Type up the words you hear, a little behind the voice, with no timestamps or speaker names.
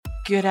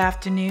Good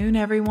afternoon,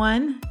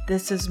 everyone.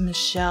 This is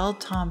Michelle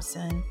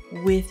Thompson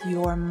with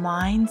your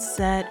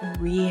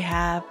Mindset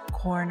Rehab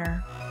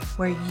Corner,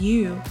 where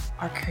you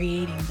are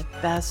creating the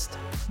best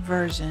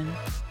version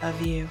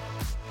of you.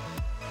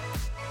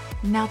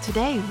 Now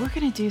today, we're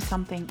going to do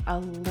something a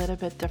little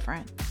bit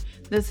different.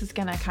 This is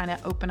going to kind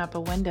of open up a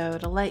window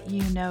to let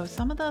you know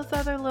some of those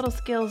other little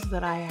skills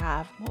that I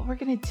have. What we're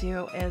going to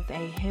do is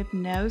a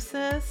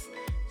hypnosis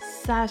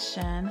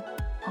session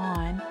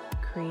on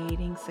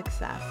creating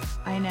success.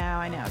 I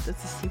know,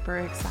 this is super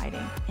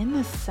exciting. In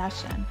this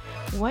session,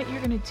 what you're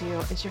going to do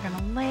is you're going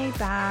to lay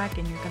back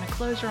and you're going to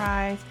close your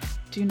eyes.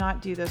 Do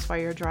not do this while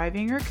you're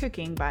driving or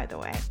cooking, by the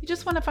way. You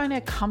just want to find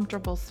a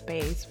comfortable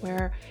space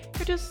where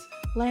you're just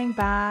laying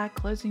back,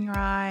 closing your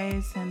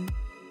eyes, and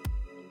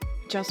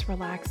just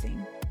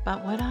relaxing.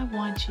 But what I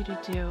want you to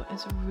do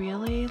is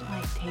really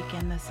take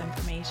in this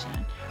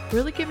information.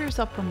 Really give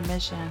yourself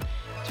permission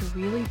to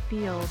really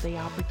feel the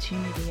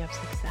opportunity of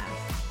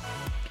success.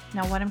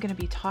 Now, what I'm going to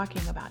be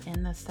talking about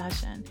in this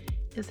session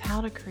is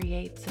how to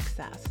create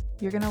success.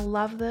 You're going to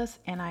love this,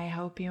 and I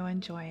hope you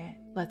enjoy it.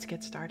 Let's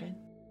get started.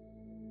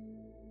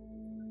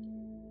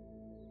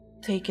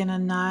 Take in a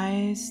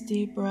nice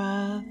deep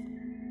breath.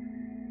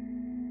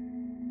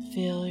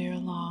 Fill your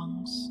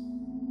lungs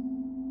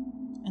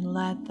and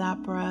let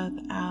that breath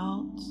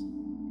out.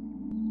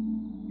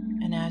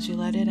 And as you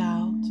let it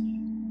out,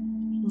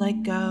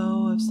 let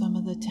go of some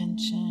of the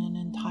tension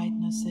and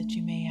tightness that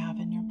you may have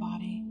in your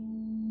body.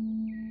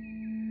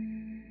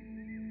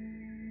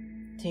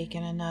 Take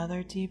in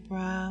another deep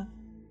breath.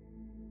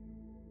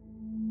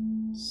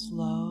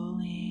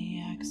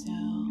 Slowly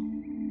exhale.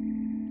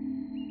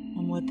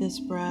 And with this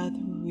breath,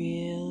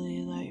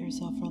 really let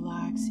yourself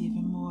relax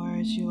even more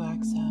as you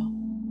exhale.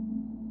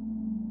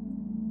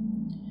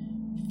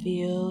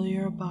 Feel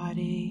your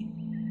body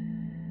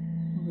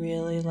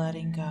really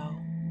letting go.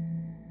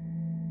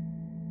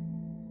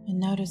 And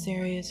notice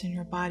areas in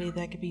your body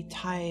that could be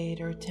tight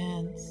or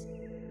tense.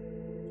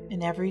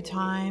 And every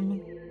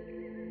time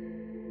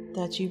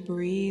that you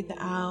breathe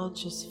out,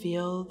 just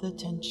feel the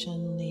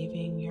tension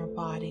leaving your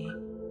body.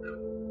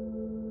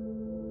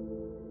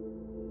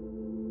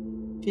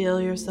 Feel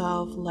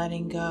yourself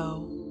letting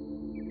go.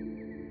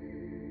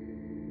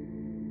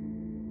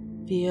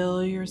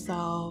 Feel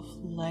yourself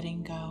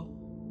letting go.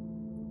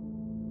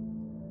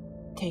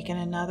 Take in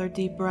another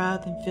deep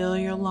breath and fill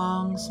your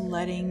lungs,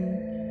 letting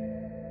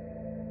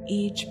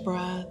each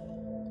breath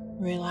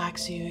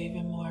relax you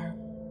even more.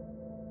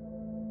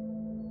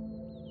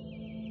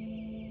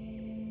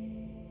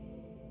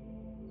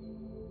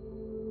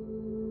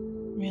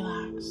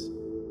 Relax.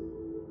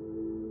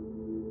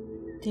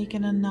 Take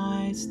in a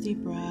nice deep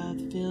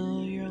breath,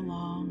 fill your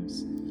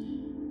lungs,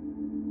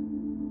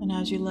 and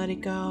as you let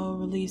it go,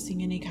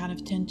 releasing any kind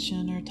of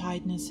tension or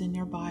tightness in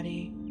your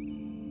body.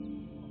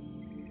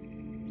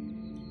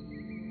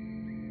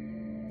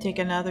 Take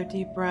another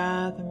deep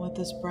breath, and with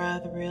this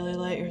breath, really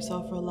let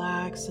yourself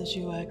relax as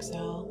you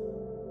exhale.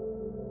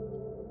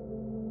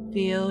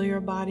 Feel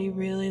your body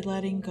really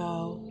letting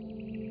go.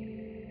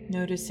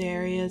 Notice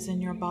areas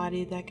in your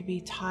body that could be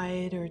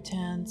tight or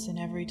tense, and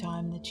every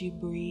time that you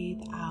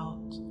breathe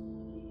out,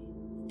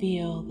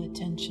 feel the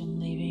tension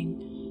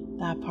leaving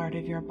that part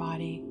of your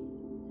body.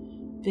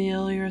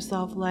 Feel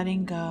yourself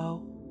letting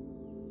go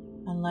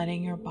and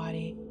letting your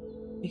body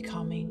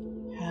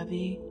becoming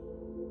heavy,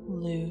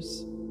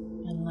 loose,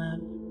 and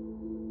limp.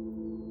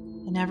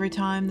 And every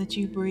time that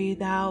you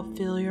breathe out,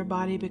 feel your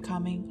body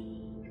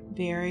becoming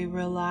very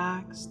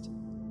relaxed,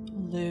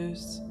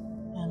 loose,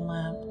 and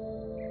limp.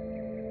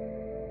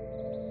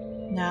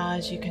 Now,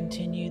 as you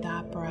continue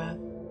that breath,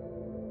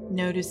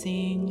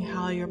 noticing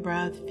how your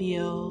breath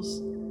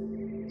feels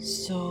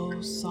so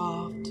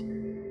soft,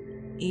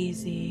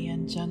 easy,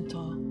 and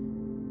gentle.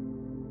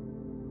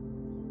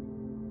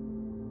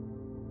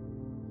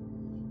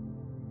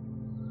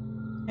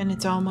 And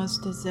it's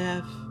almost as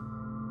if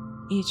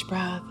each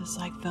breath is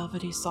like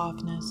velvety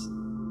softness,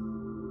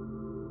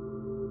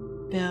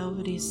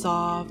 velvety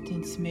soft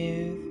and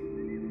smooth.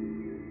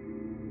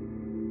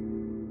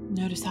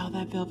 Notice how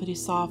that velvety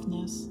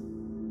softness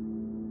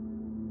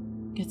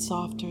gets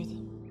softer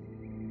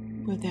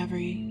with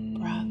every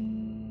breath,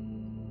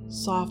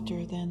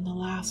 softer than the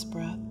last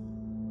breath.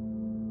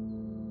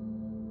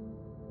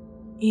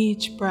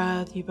 Each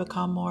breath you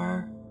become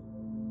more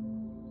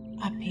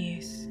at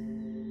peace.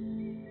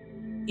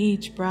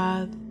 Each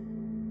breath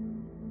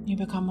you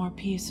become more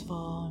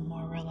peaceful and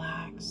more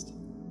relaxed.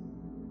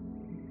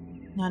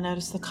 Now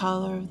notice the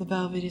color of the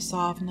velvety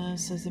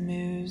softness as it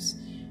moves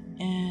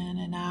in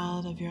and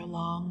out of your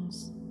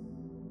lungs.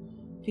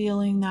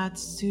 Feeling that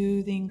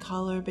soothing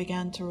color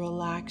begin to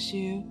relax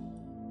you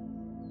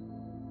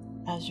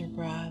as your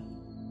breath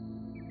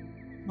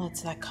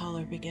lets that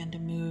color begin to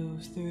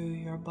move through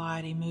your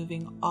body,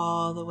 moving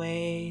all the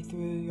way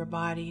through your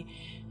body,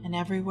 and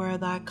everywhere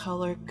that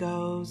color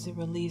goes, it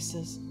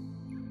releases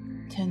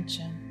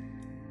tension,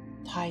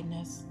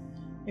 tightness.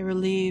 It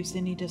relieves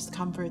any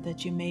discomfort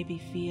that you may be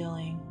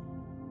feeling,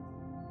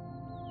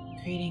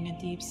 creating a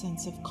deep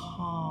sense of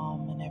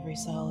calm in every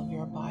cell of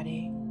your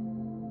body.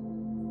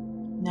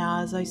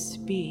 Now, as I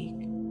speak,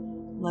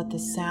 let the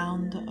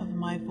sound of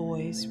my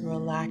voice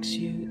relax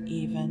you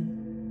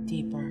even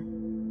deeper.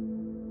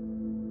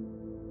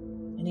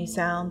 Any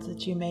sounds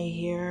that you may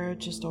hear,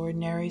 just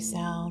ordinary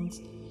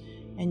sounds,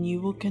 and you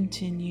will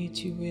continue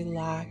to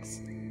relax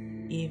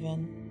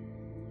even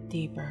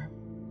deeper.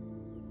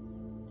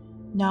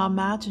 Now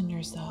imagine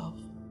yourself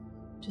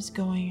just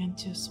going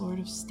into a sort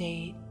of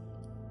state,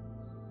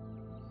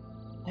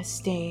 a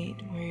state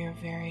where you're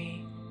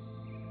very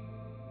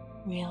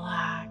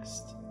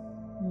relaxed,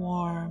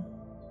 warm,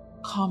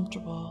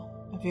 comfortable,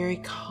 a very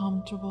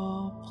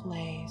comfortable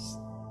place,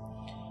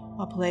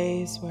 a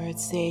place where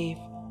it's safe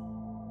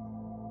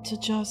to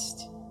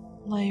just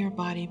let your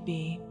body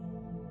be.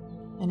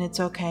 And it's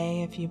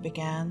okay if you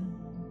begin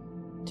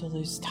to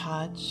lose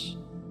touch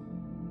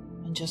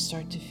and just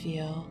start to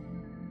feel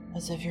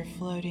as if you're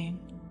floating,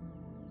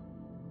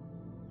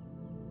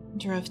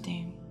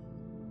 drifting,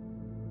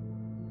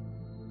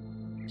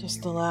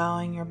 just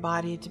allowing your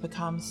body to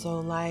become so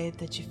light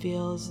that you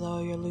feel as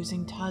though you're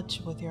losing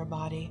touch with your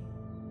body.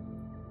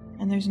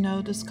 And there's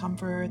no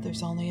discomfort,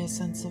 there's only a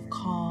sense of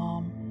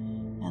calm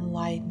and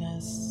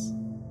lightness,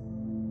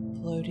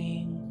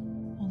 floating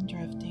and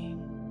drifting.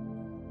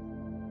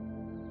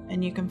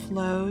 And you can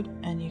float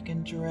and you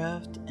can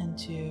drift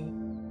into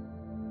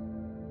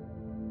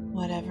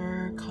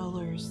whatever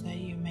colors that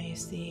you may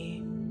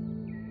see,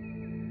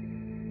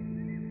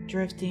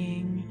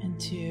 drifting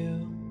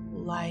into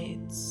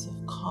lights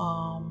of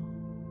calm,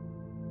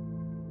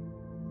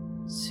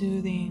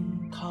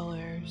 soothing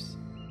colors.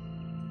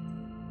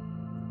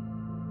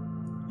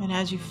 And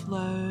as you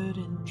float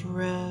and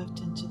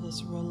drift into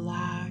this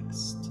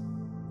relaxed,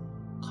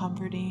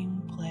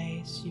 comforting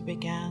place, you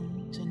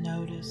begin to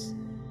notice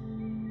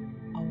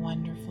a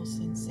wonderful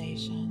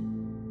sensation.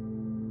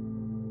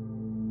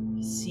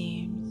 It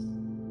seems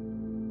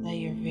that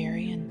you're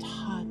very in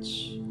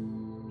touch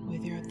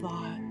with your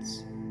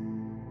thoughts,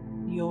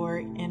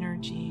 your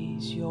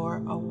energies, your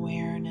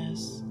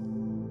awareness.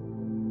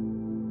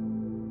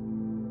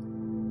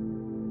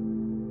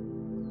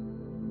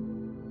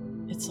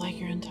 It's like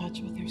you're in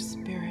touch with your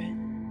spirit,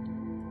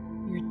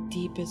 your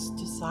deepest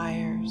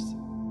desires.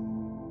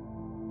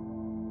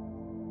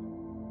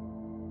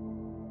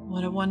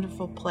 What a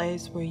wonderful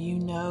place where you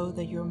know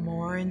that you're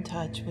more in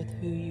touch with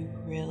who you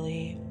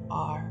really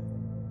are,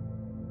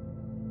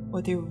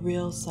 with your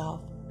real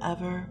self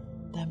ever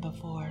than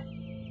before.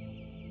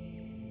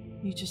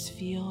 You just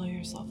feel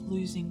yourself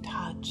losing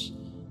touch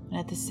and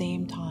at the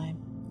same time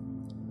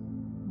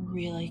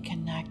really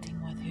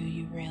connecting with who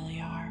you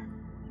really are,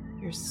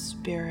 your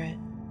spirit.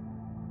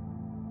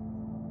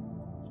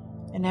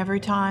 And every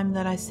time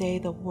that I say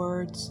the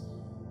words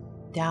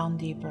down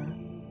deeper,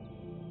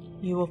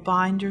 you will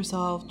find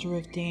yourself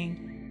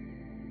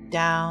drifting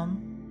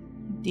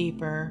down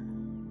deeper,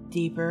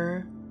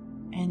 deeper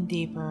and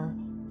deeper,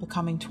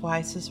 becoming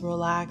twice as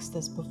relaxed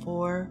as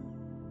before,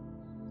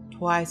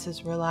 twice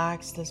as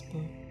relaxed as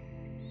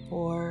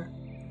before.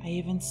 I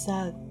even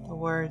said the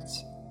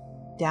words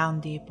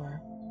down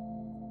deeper,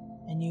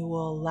 and you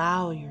will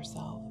allow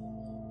yourself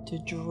to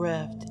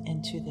drift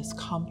into this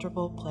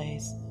comfortable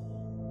place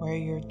where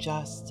you're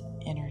just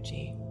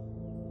energy,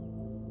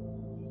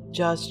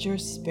 just your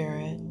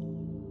spirit,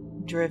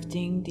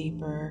 drifting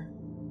deeper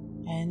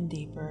and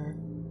deeper,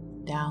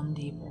 down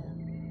deeper.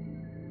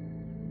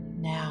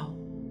 Now,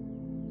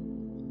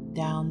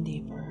 down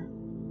deeper,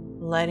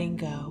 letting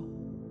go,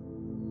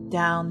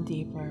 down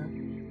deeper,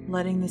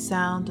 letting the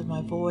sound of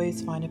my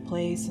voice find a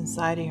place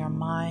inside of your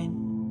mind,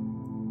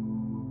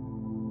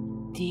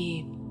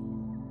 deep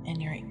in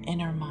your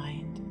inner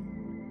mind,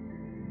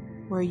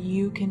 where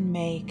you can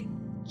make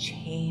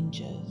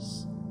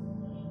changes,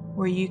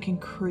 where you can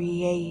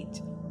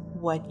create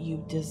what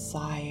you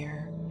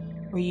desire,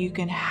 where you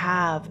can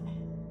have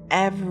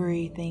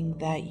everything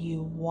that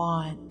you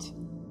want.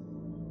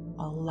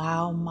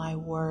 Allow my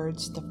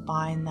words to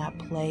find that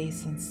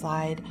place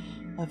inside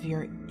of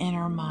your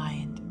inner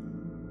mind,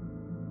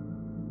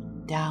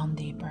 down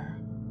deeper.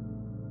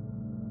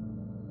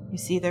 You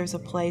see, there's a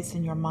place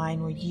in your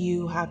mind where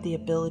you have the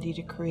ability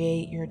to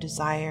create your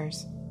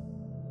desires.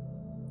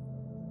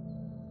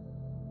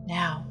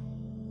 Now,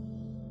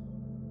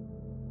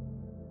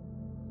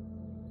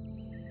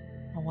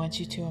 I want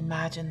you to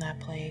imagine that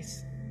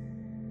place.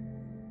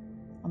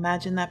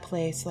 Imagine that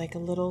place like a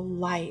little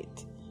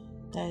light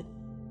that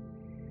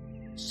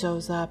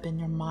shows up in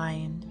your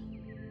mind.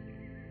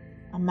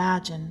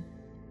 Imagine,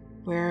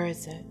 where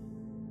is it?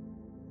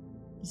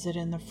 Is it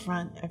in the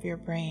front of your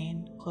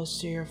brain,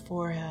 close to your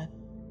forehead?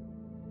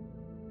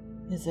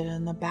 Is it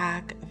in the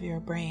back of your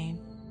brain,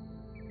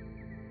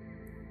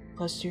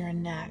 close to your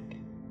neck?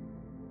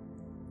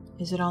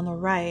 Is it on the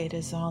right?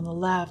 Is it on the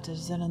left?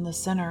 Is it in the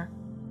center?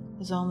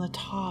 Is it on the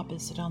top?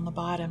 Is it on the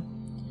bottom?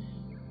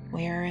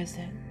 Where is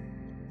it?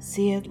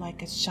 See it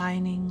like a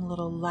shining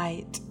little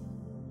light.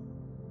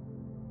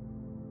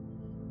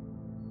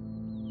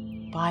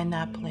 Find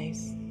that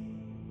place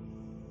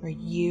where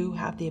you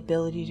have the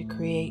ability to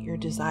create your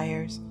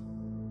desires.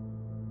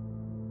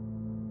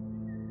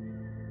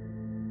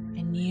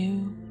 And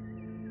you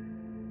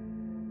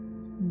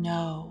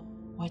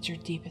what your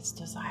deepest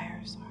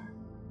desires are.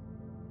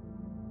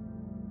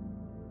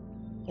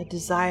 The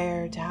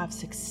desire to have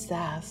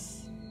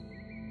success.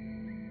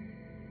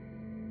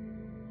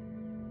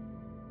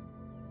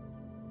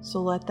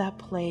 So let that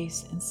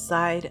place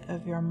inside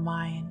of your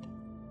mind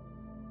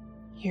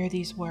hear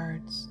these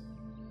words.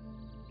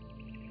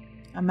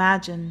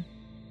 Imagine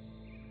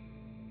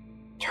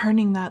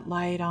turning that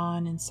light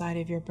on inside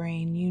of your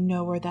brain. You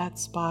know where that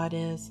spot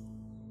is.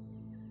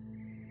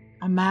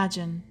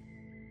 Imagine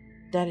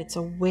that its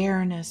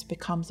awareness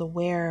becomes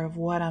aware of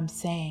what I'm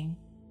saying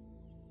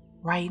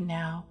right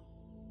now.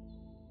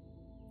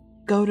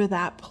 Go to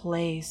that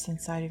place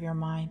inside of your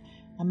mind.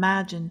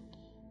 Imagine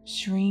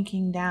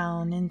shrinking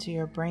down into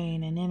your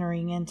brain and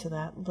entering into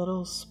that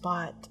little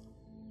spot.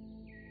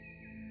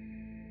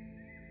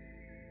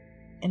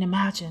 And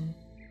imagine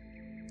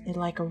it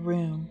like a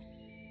room.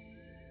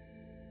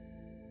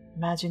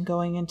 Imagine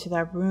going into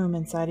that room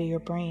inside of your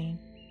brain.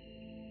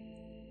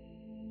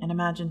 And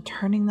imagine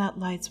turning that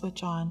light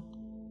switch on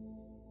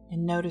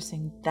and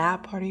noticing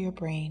that part of your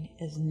brain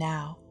is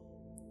now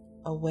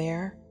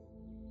aware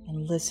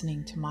and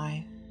listening to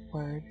my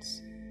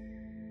words.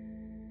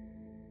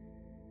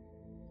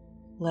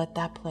 Let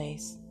that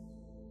place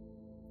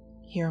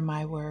hear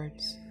my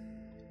words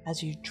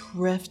as you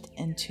drift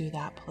into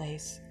that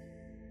place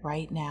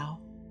right now.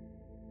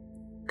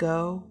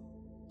 Go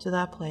to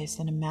that place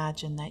and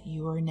imagine that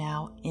you are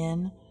now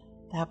in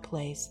that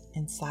place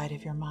inside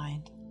of your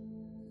mind.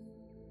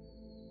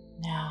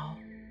 Now,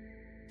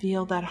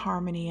 feel that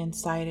harmony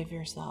inside of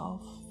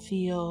yourself.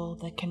 Feel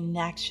the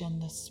connection,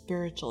 the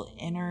spiritual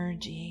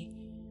energy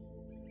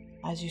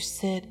as you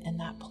sit in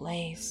that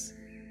place.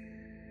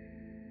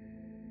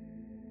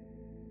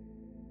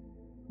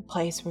 A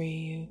place where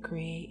you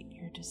create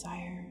your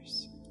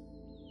desires.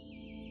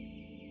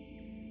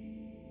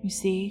 You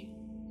see,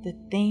 the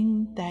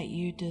thing that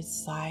you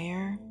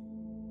desire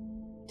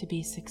to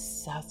be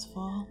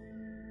successful,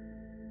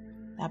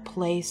 that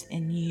place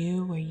in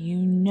you where you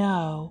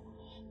know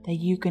that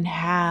you can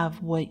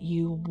have what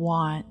you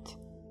want.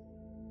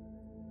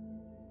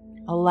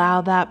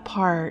 Allow that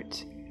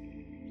part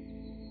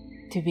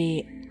to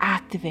be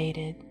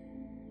activated,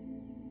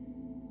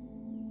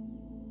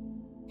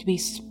 to be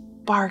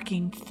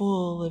sparking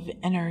full of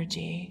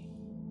energy.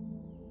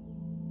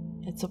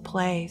 It's a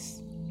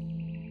place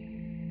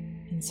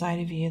inside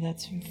of you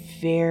that's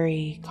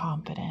very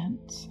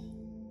confident.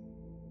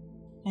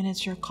 And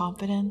it's your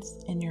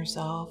confidence in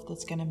yourself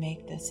that's going to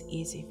make this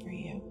easy for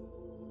you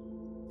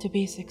to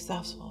be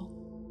successful.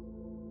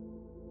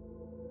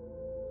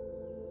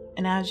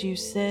 And as you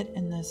sit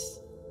in this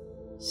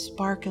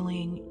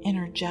sparkling,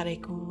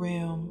 energetic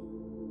room,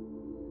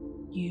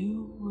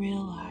 you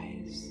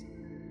realize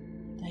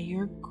that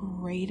your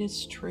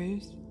greatest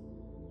truth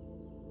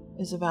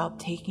is about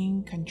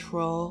taking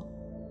control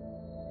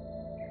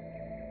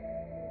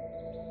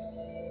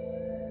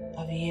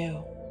of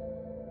you.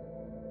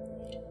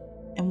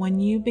 And when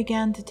you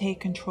begin to take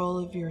control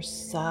of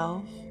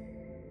yourself,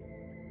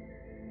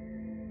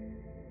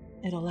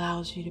 it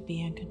allows you to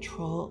be in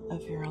control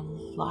of your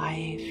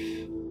life.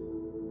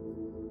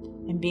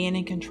 And being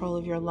in control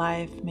of your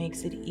life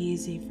makes it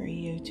easy for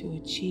you to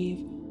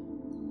achieve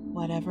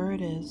whatever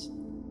it is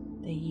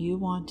that you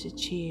want to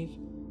achieve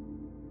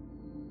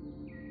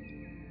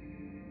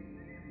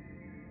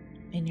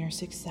in your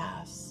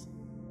success.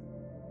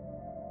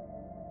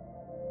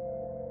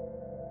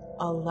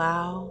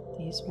 Allow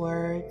these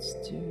words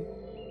to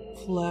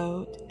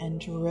float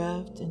and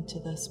drift into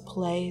this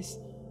place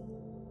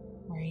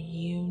where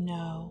you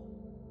know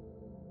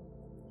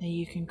that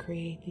you can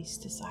create these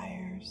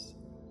desires.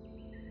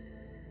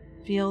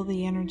 Feel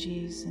the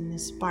energies and the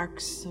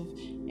sparks of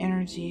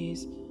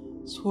energies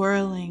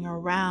swirling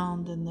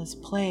around in this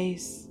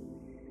place.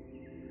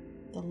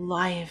 The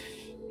life,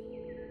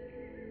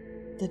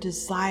 the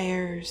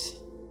desires,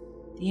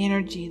 the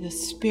energy, the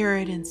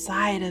spirit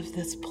inside of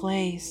this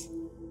place.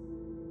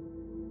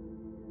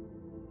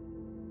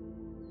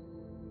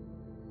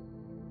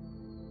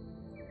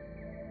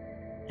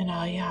 And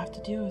all you have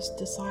to do is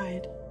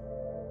decide.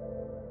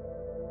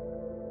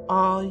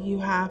 All you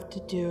have to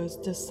do is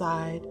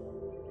decide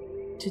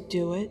to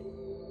do it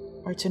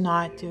or to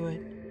not do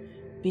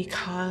it,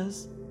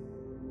 because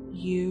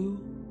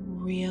you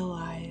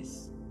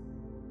realize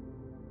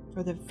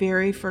for the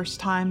very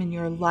first time in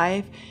your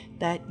life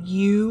that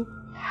you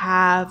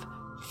have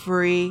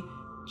free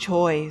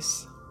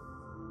choice.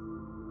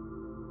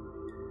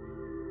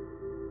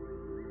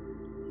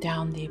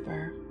 Down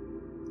deeper.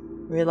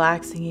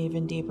 Relaxing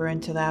even deeper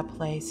into that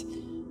place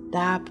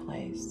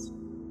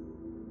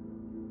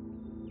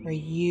where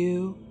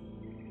you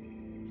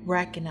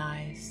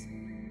recognize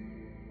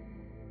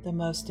the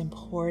most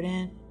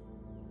important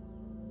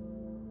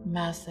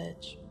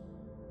message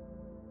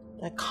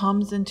that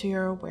comes into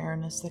your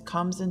awareness, that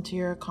comes into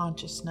your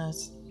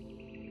consciousness,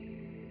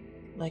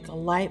 like a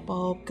light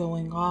bulb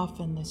going off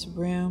in this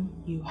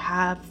room. You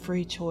have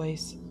free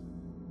choice.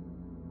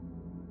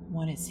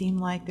 When it seemed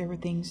like there were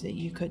things that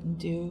you couldn't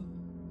do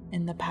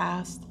in the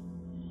past,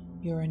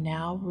 you are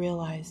now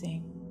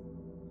realizing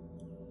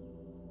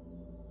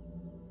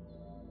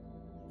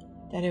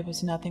that it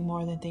was nothing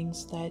more than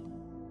things that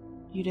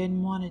you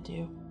didn't want to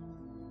do.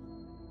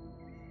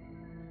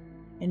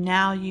 And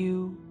now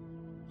you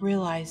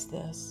realize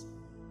this,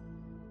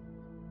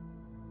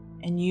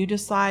 and you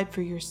decide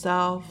for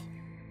yourself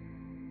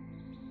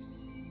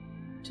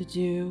to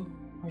do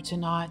or to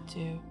not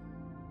do.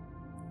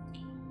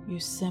 You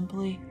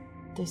simply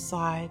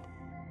decide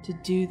to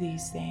do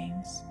these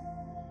things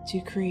to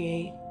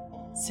create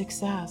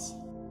success.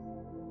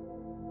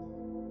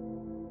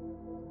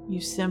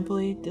 You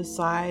simply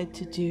decide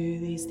to do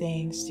these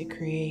things to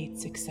create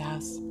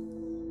success.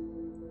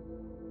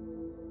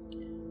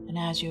 And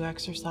as you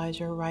exercise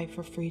your right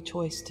for free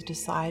choice to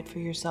decide for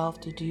yourself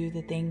to do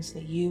the things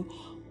that you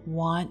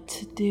want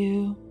to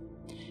do,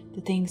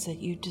 the things that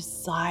you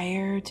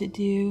desire to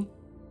do,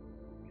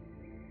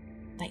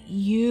 that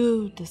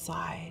you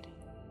decide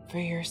for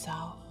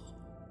yourself,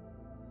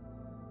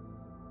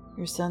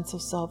 your sense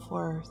of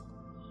self-worth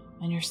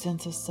and your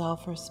sense of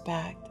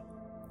self-respect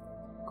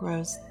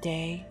grows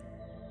day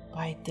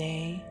by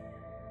day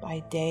by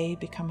day,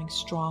 becoming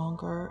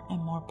stronger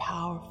and more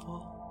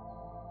powerful.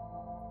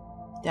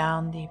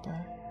 Down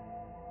deeper,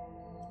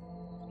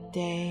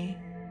 day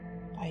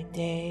by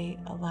day,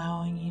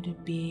 allowing you to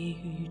be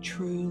who you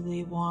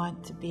truly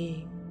want to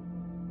be.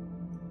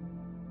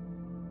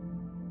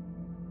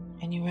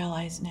 And you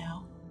realize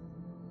now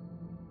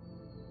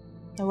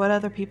that what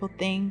other people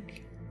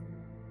think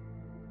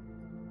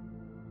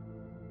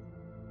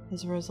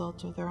is a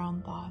result of their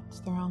own thoughts,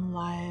 their own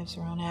lives,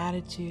 their own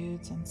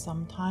attitudes, and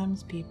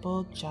sometimes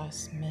people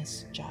just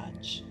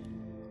misjudge.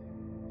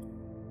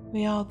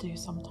 We all do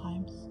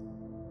sometimes.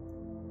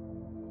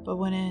 But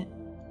when it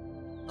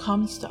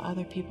comes to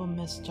other people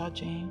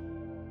misjudging,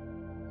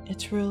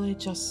 it's really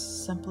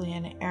just simply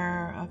an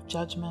error of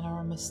judgment or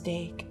a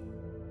mistake.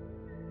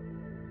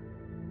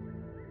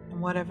 And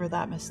whatever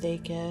that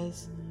mistake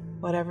is,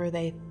 whatever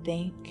they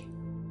think,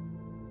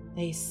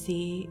 they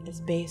see is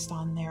based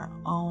on their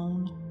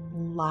own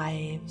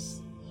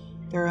lives,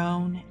 their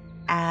own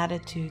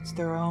attitudes,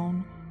 their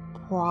own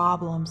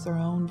problems, their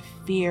own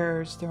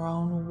fears, their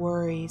own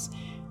worries,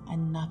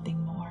 and nothing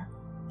more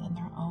than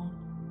their own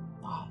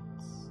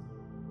thoughts.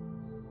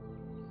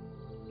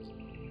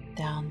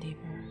 Down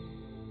deeper.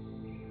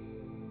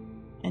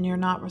 And you're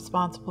not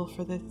responsible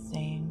for the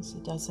things.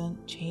 It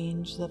doesn't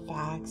change the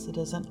facts. It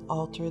doesn't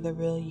alter the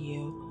real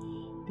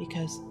you,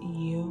 because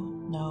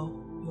you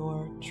know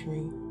your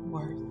true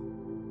worth,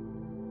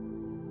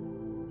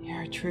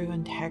 your true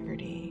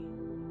integrity,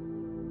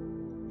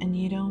 and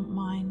you don't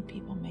mind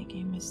people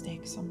making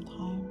mistakes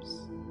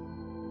sometimes.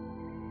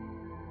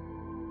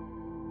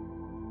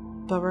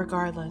 But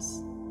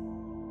regardless,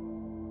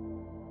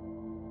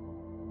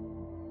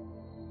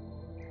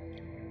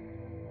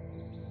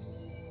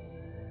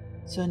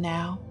 so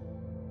now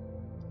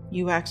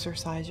you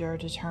exercise your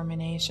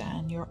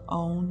determination, your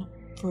own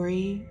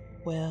free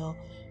will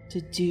to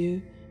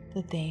do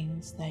the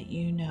things that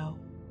you know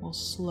will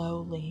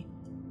slowly,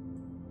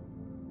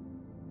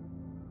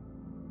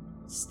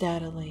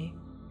 steadily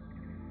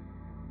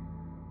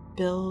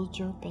build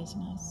your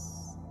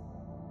business.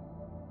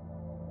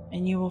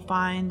 And you will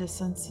find a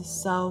sense of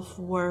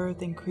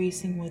self-worth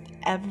increasing with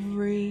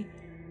every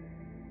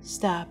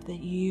step that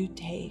you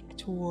take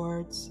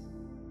towards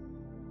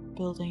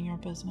building your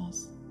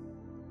business.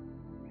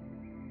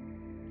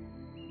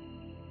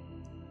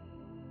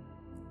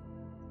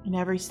 And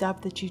every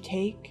step that you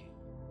take,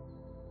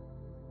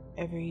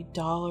 every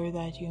dollar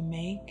that you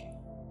make,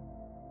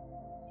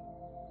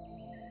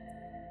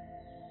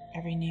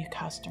 every new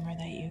customer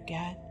that you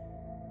get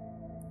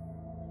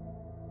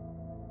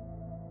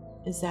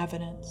is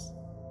evidence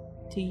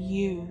to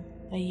you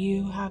that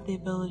you have the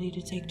ability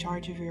to take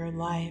charge of your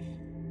life,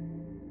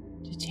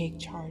 to take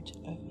charge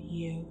of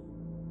you.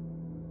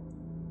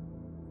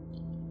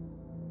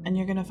 And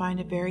you're going to find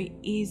it very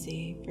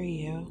easy for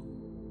you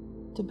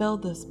to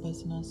build this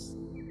business.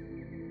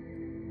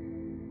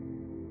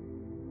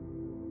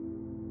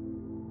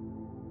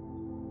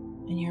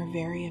 And you're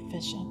very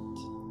efficient.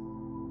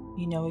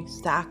 You know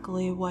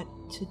exactly what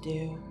to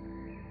do.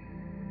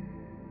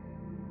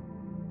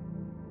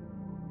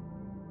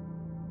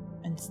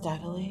 And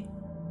steadily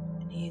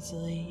and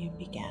easily you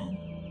began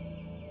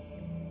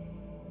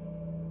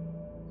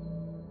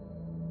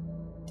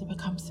to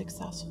become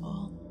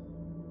successful.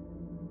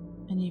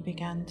 And you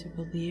began to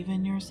believe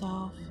in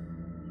yourself.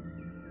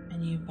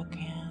 And you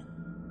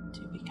began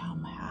to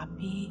become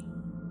happy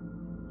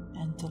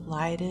and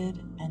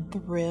delighted and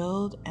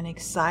thrilled and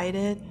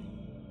excited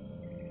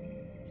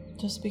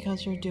just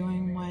because you're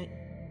doing what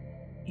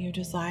you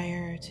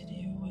desire to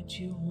do, what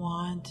you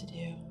want to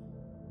do.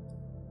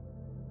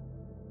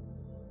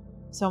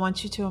 So I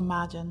want you to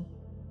imagine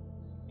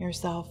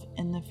yourself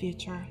in the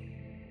future.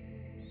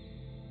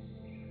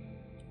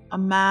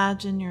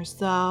 Imagine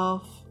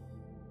yourself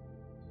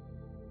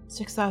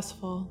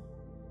successful.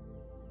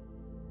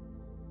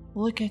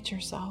 Look at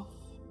yourself.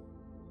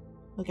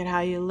 Look at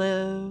how you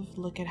live.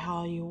 Look at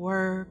how you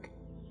work.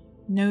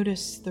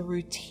 Notice the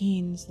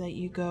routines that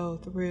you go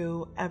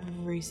through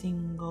every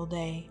single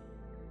day.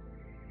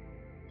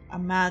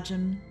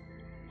 Imagine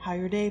how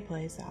your day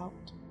plays out.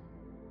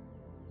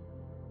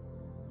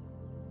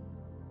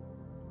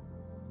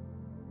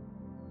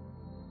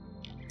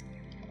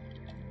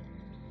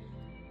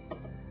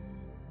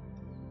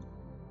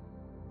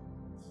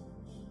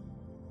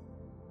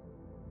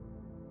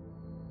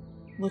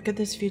 Look at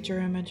this future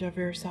image of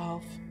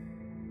yourself.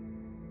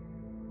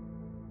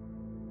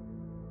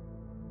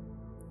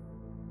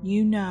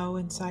 You know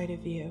inside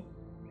of you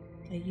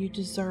that you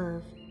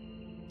deserve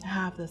to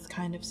have this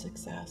kind of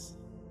success.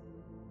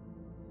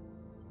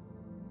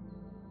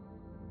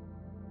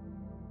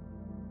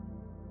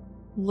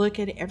 Look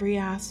at every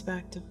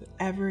aspect of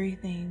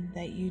everything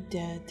that you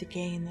did to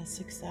gain this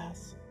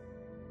success.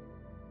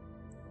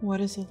 What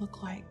does it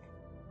look like?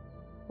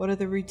 What are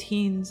the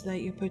routines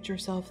that you put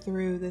yourself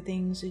through, the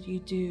things that you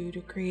do to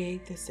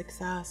create the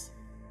success?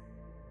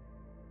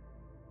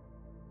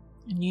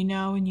 And you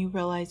know and you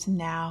realize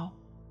now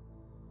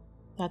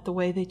that the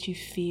way that you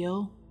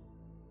feel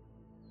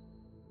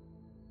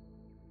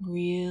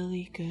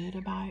really good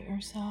about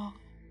yourself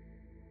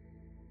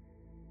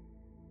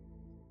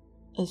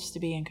is to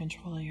be in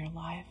control of your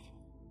life.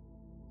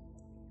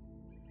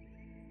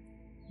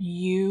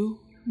 You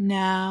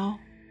now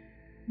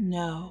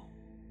know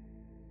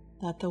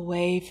that the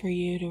way for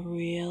you to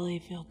really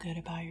feel good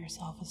about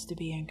yourself is to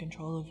be in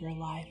control of your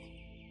life,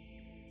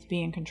 to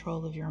be in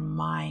control of your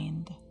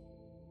mind,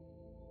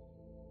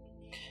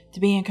 to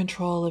be in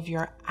control of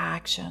your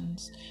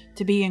actions,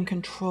 to be in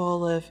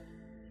control of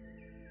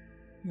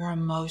your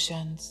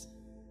emotions,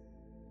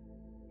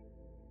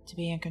 to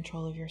be in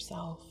control of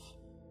yourself,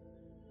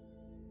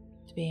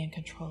 to be in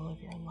control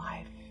of your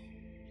life.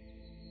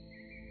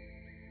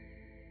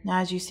 Now,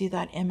 as you see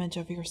that image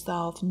of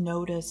yourself,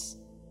 notice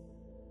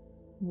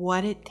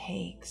what it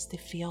takes to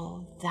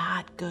feel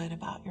that good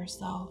about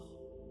yourself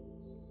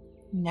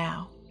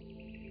now.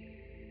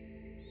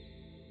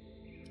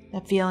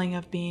 That feeling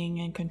of being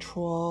in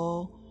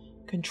control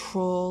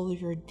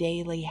of your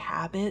daily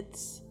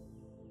habits,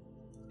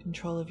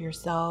 control of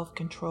yourself,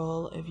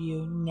 control of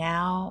you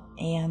now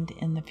and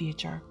in the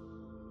future.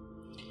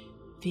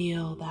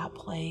 Feel that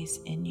place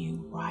in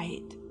you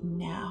right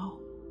now.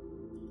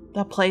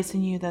 That place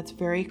in you that's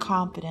very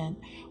confident,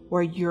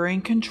 where you're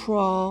in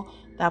control,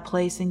 that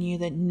place in you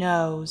that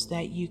knows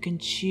that you can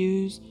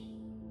choose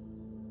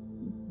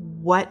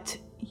what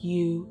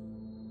you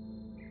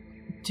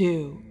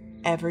do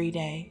every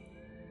day.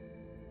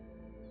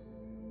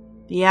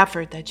 The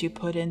effort that you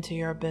put into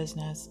your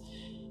business,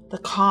 the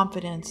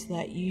confidence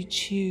that you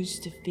choose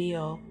to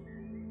feel.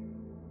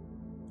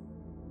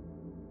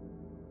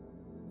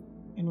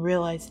 And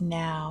realize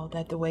now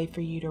that the way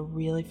for you to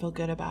really feel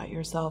good about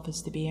yourself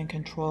is to be in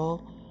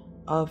control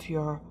of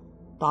your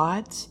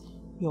thoughts,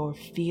 your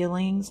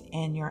feelings,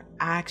 and your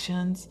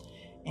actions,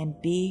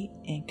 and be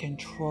in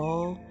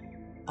control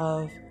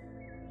of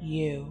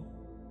you.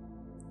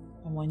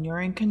 And when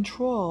you're in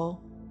control,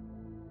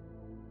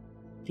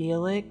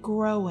 feel it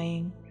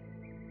growing.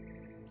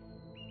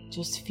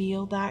 Just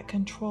feel that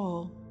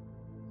control.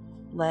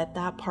 Let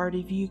that part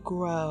of you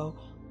grow.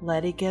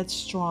 Let it get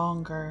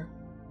stronger.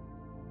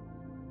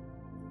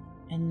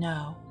 And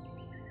know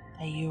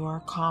that you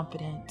are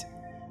confident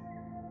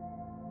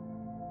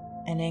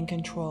and in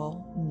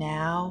control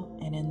now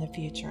and in the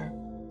future.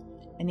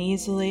 And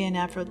easily and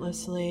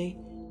effortlessly,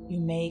 you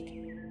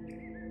make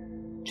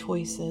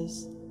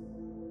choices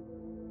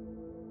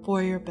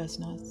for your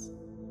business.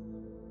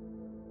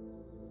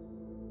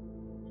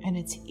 And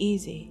it's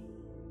easy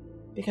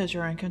because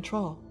you're in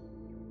control.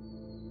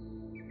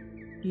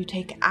 You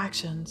take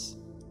actions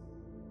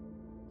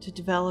to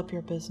develop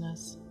your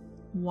business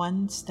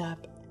one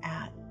step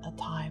at a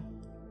time.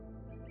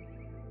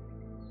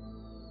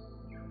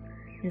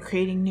 You're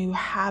creating new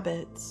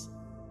habits,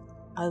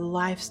 a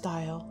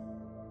lifestyle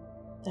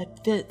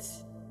that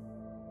fits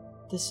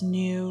this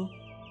new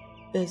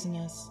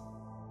business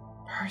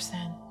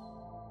person.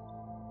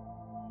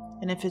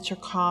 And if it's your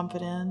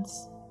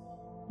confidence,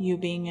 you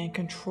being in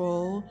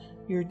control,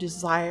 your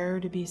desire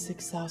to be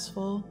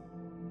successful,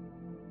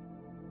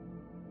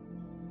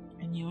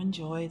 and you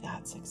enjoy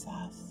that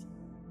success.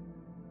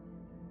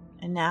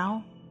 And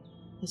now,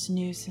 this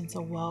new sense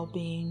of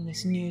well-being,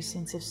 this new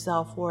sense of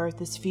self-worth,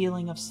 this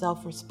feeling of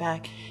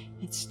self-respect,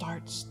 it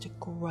starts to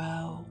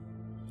grow.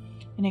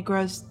 And it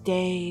grows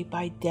day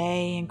by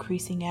day,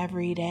 increasing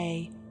every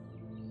day.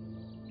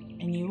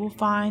 And you will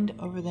find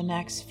over the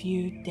next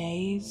few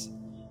days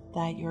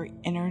that your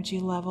energy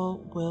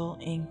level will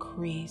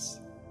increase.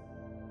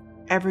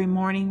 Every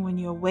morning when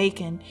you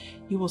awaken,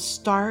 you will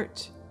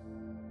start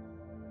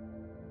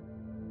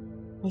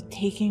with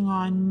taking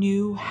on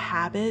new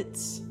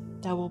habits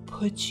that will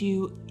put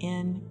you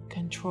in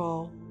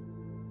control.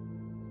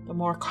 The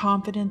more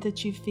confident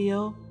that you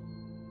feel,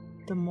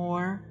 the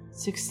more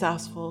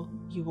successful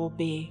you will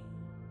be.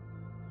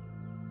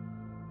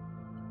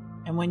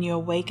 And when you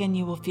awaken,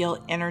 you will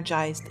feel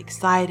energized,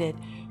 excited,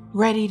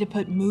 ready to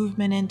put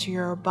movement into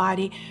your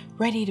body,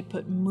 ready to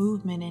put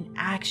movement and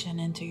action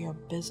into your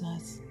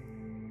business.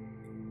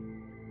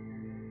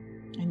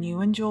 And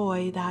you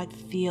enjoy that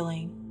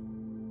feeling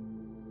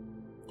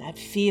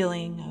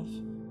of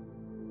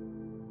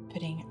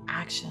putting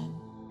action,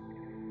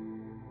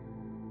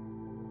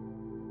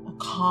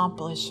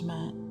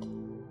 accomplishment,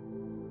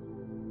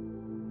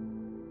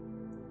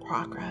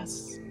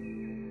 progress.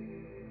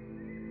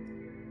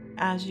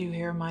 As you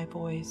hear my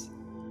voice,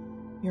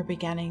 you're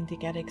beginning to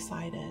get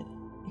excited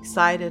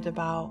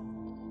about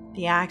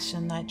the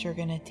action that you're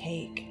going to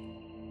take,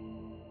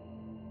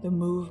 the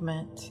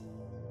movement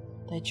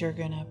that you're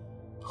going to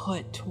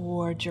put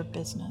towards your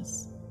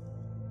business.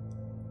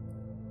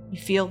 You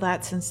feel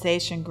that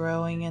sensation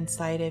growing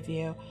inside of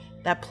you,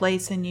 that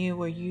place in you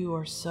where you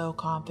are so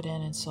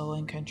confident and so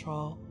in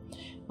control,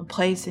 a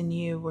place in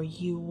you where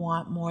you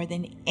want more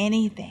than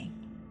anything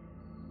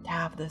to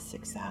have this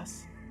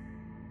success.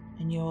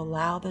 And you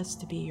allow this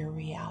to be your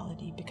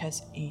reality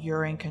because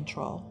you're in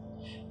control,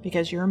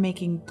 because you're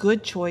making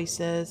good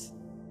choices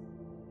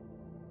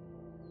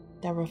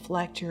that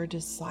reflect your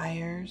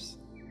desires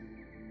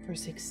for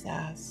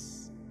success.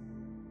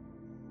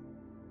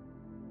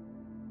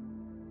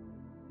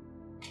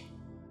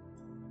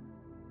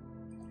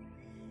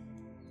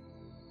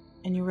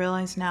 And you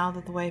realize now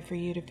that the way for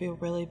you to feel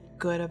really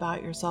good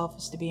about yourself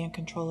is to be in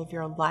control of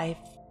your life,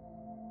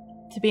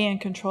 to be in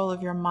control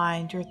of your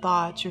mind, your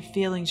thoughts, your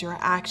feelings, your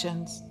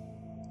actions,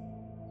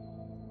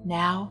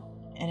 now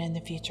and in the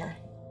future.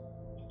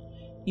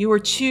 You are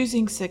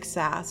choosing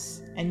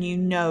success, and you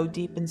know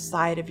deep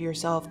inside of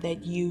yourself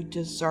that you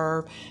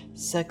deserve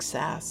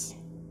success.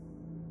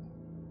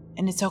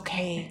 And it's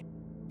okay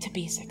to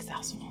be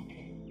successful.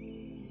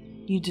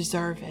 You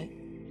deserve it.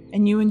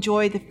 And you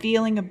enjoy the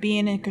feeling of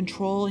being in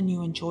control, and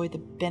you enjoy the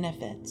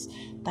benefits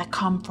that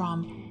come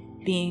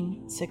from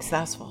being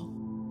successful.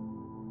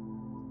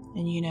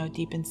 And you know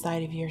deep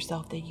inside of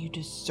yourself that you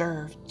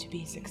deserve to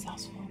be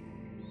successful.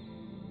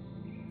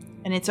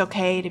 And it's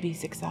okay to be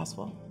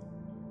successful.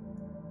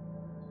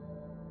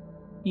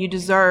 You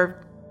deserve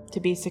to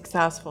be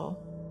successful.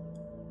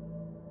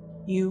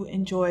 You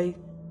enjoy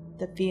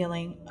the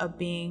feeling of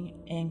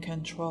being in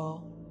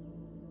control.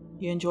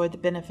 You enjoy the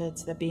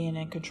benefits that being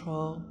in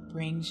control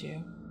brings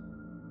you.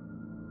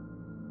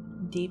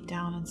 Deep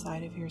down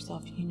inside of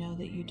yourself, you know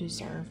that you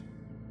deserve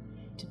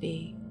to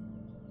be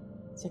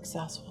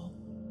successful.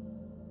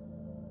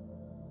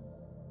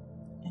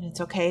 And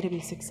it's okay to be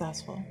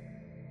successful.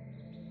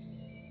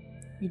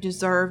 You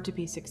deserve to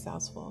be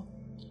successful.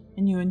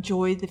 And you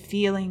enjoy the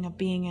feeling of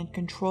being in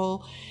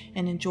control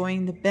and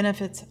enjoying the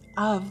benefits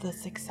of the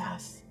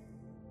success.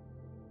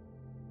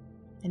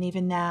 And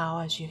even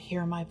now, as you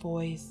hear my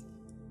voice,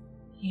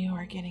 you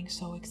are getting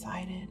so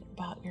excited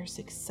about your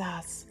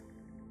success,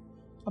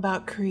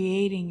 about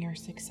creating your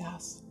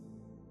success.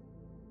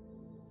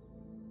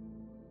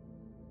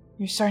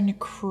 You're starting to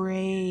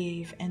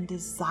crave and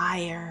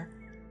desire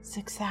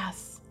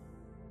success.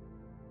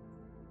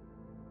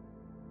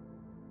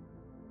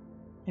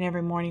 And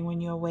every morning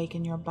when you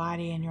awaken, your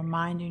body and your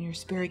mind and your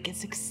spirit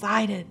gets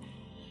excited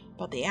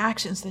about the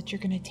actions that you're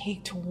going to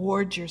take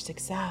towards your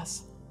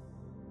success,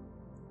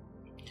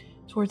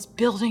 towards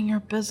building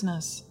your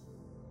business.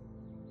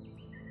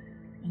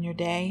 And your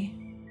day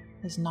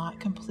is not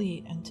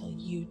complete until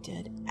you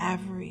did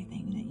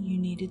everything that you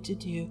needed to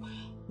do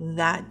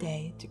that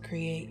day to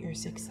create your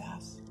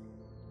success.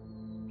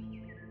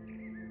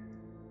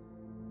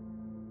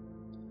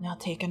 Now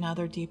take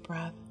another deep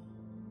breath.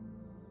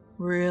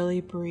 Really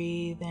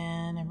breathe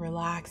in and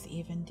relax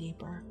even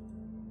deeper.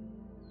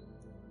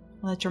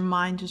 Let your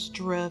mind just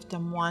drift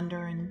and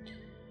wander, and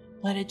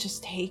let it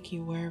just take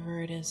you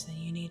wherever it is that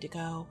you need to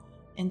go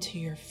into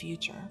your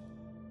future,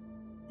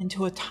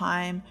 into a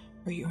time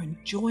where you're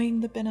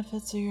enjoying the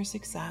benefits of your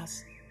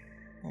success,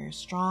 where you're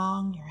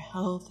strong, you're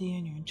healthy,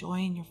 and you're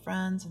enjoying your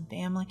friends and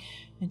family,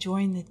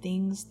 enjoying the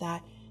things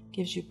that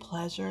gives you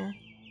pleasure,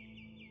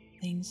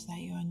 things that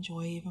you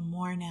enjoy even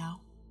more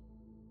now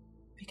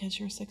because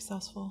you're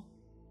successful.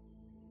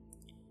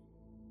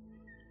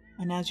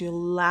 And as you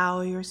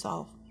allow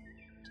yourself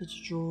to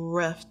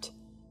drift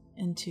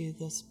into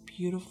this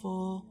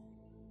beautiful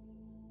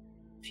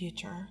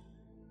future,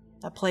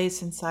 that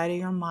place inside of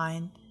your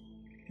mind,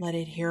 let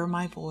it hear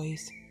my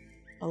voice,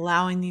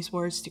 allowing these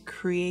words to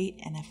create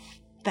an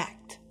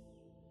effect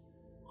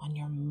on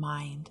your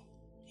mind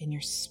and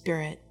your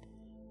spirit,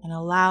 and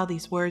allow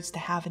these words to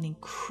have an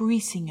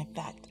increasing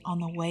effect on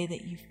the way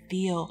that you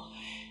feel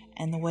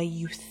and the way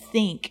you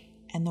think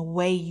and the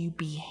way you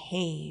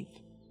behave.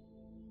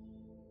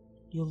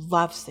 You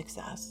love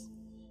success.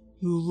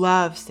 You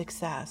love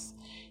success.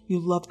 You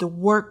love to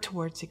work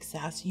towards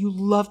success. You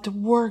love to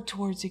work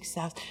towards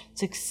success.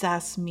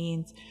 Success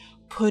means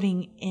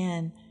putting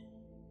in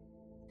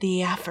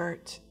the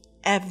effort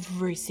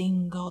every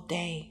single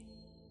day.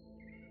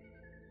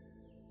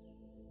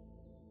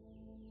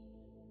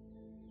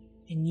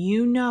 And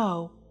you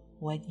know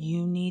what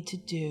you need to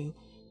do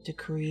to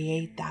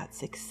create that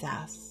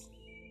success.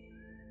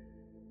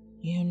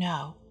 You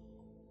know.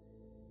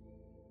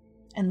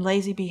 And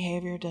lazy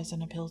behavior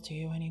doesn't appeal to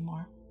you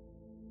anymore.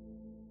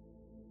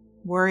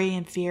 Worry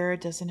and fear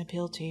doesn't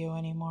appeal to you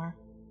anymore.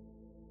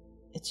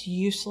 It's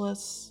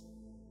useless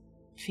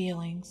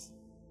feelings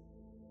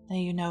that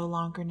you no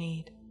longer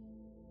need.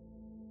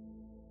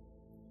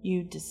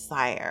 you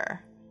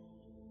desire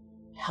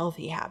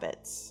healthy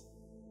habits,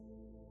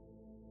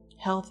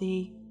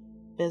 healthy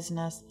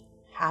business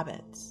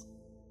habits.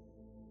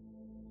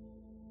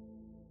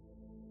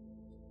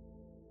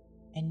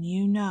 And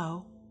you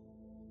know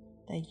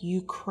that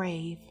you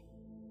crave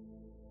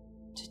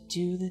to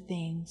do the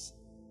things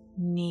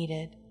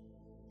needed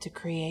to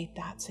create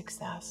that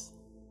success.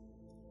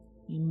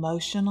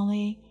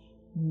 Emotionally,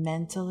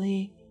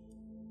 mentally,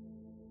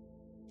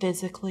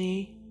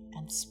 physically,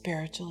 and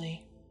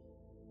spiritually.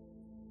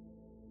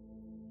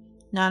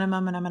 Now in a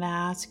moment, I'm going to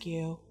ask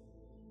you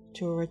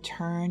to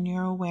return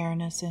your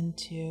awareness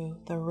into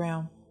the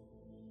room.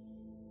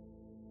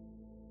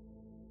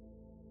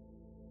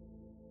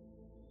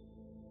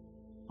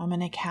 I'm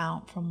going to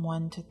count from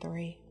 1 to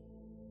 3.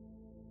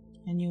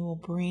 And you will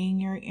bring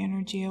your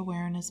energy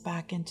awareness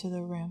back into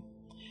the room,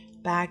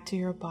 back to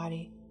your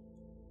body,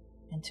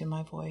 and to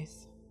my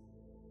voice.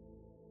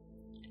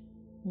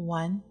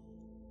 1.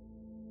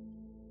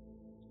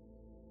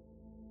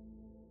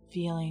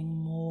 Feeling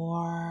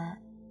more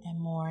and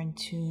more in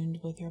tune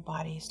with your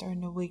body,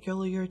 starting to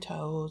wiggle your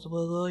toes,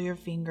 wiggle your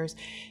fingers,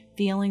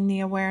 feeling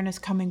the awareness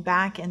coming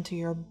back into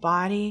your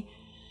body.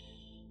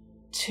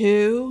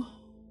 2,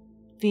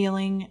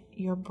 feeling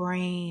your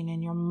brain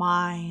and your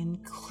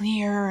mind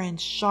clear and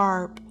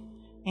sharp.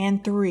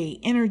 And 3,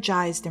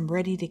 energized and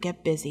ready to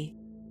get busy.